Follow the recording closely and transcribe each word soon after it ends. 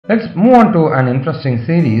Let's move on to an interesting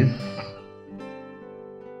series.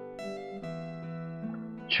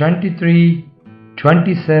 23,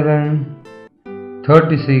 27,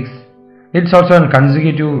 36. It's also in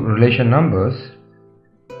consecutive relation numbers.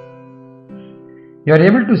 You are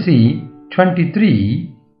able to see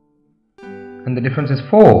 23 and the difference is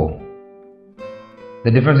 4.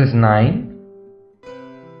 The difference is 9.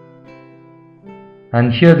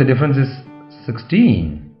 And here the difference is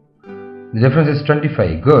 16. The difference is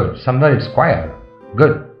 25. Good. Somewhere it's square.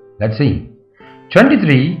 Good. Let's see.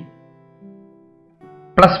 23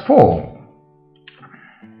 plus 4.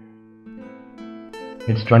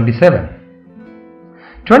 It's 27.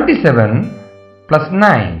 27 plus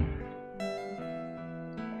 9.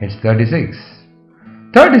 It's 36.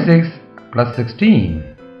 36 plus 16.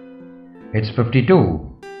 It's 52.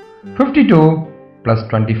 52 plus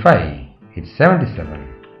 25. It's 77.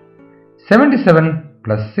 77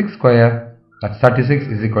 plus 6 square, that's 36,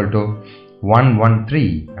 is equal to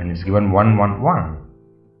 113, and it's given 111.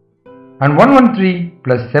 And 113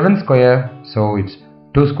 plus 7 square, so it's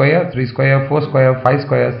 2 square, 3 square, 4 square, 5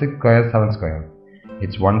 square, 6 square, 7 square.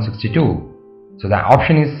 It's 162. So the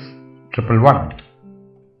option is 111.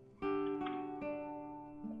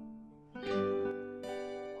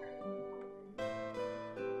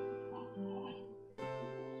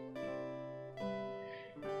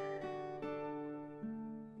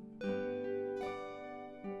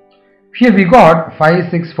 Here we got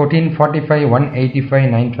 5, 6, 14, 45,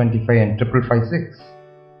 185, 925 and 5556.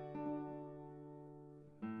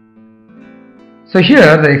 So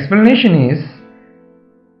here the explanation is,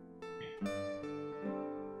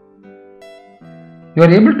 you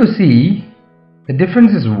are able to see the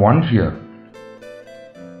difference is 1 here.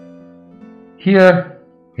 Here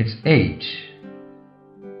it's 8.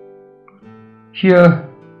 Here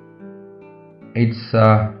it's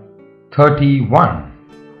 31.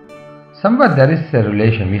 Somewhere there is a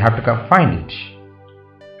relation, we have to find it.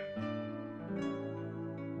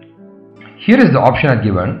 Here is the option are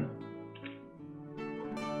given.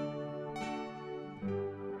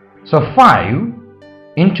 So 5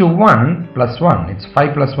 into 1 plus 1, it's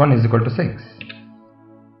 5 plus 1 is equal to 6.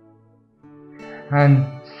 And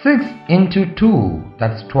 6 into 2,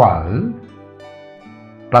 that's 12,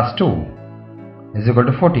 plus 2 is equal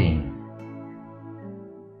to 14.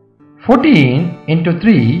 14 into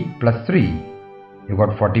 3 plus 3, you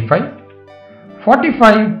got 45.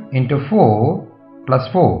 45 into 4 plus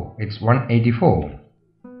 4, it's 184.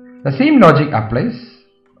 The same logic applies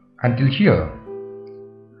until here.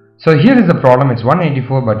 So here is the problem, it's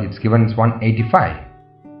 184 but it's given it's 185.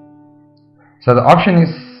 So the option is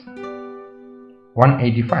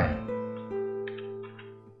 185.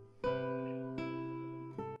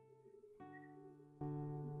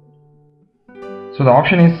 So the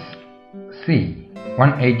option is C,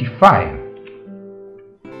 185.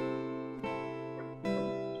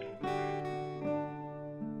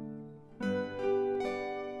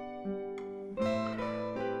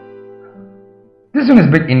 This one is a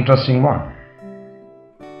bit interesting one.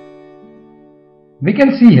 We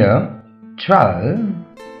can see here 12,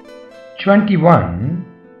 21,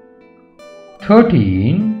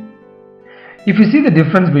 13. If you see the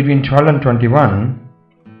difference between 12 and 21,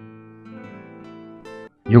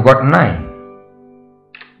 you got 9.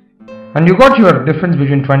 And you got your difference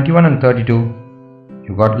between 21 and 32,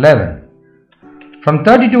 you got 11. From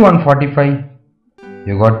 32 and 45,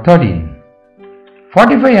 you got 13.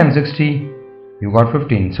 45 and 60, you got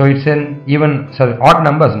 15. So it's an odd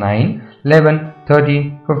numbers, 9, 11,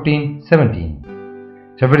 13, 15, 17.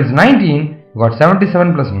 So if it is 19, you got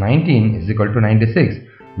 77 plus 19 is equal to 96.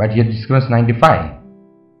 But here it gives 95.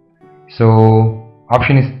 So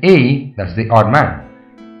option is A, that's the odd man.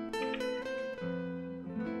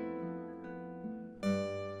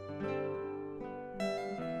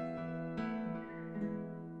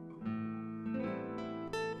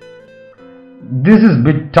 This is a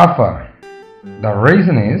bit tougher. The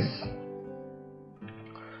reason is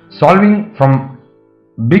solving from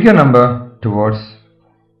bigger number towards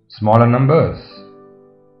smaller numbers.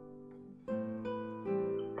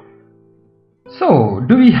 So,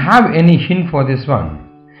 do we have any hint for this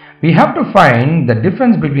one? We have to find the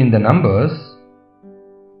difference between the numbers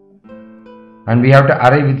and we have to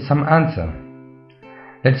arrive with some answer.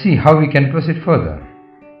 Let's see how we can proceed further.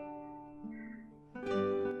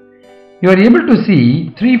 You are able to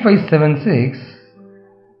see 3576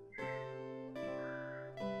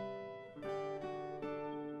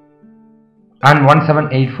 and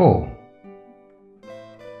 1784.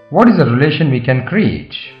 What is the relation we can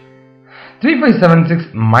create?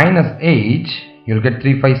 3576 minus 8, you'll get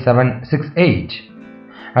 3568.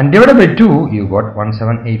 And divided by 2, you got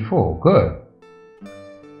 1784. Good.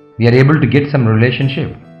 We are able to get some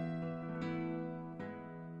relationship.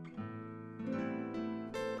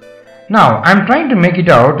 Now, I am trying to make it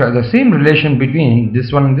out the same relation between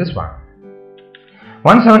this one and this one.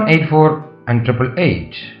 1784 and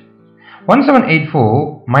 888.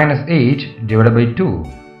 1784 minus 8 divided by 2.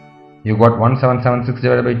 You got 1776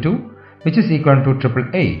 divided by 2, which is equal to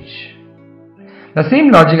 888. The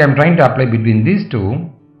same logic I am trying to apply between these two.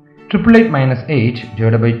 888 minus 8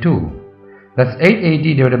 divided by 2. That's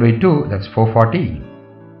 880 divided by 2, that's 440.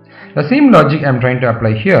 The same logic I am trying to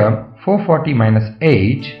apply here. 440 minus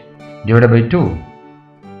 8 divided by 2.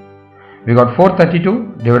 We got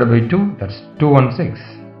 432 divided by 2, that's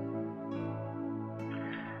 216.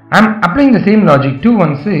 I am applying the same logic.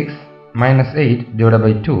 216 minus 8 divided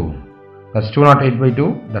by 2. That's 208 by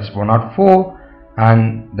 2, that's 104,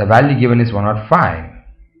 and the value given is 105.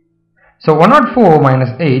 So 104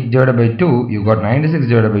 minus 8 divided by 2, you got 96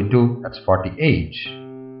 divided by 2, that's 48.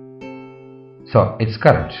 So it's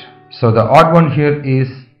correct. So the odd one here is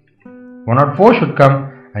 104 should come,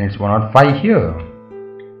 and it's 105 here.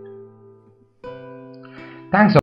 Thanks.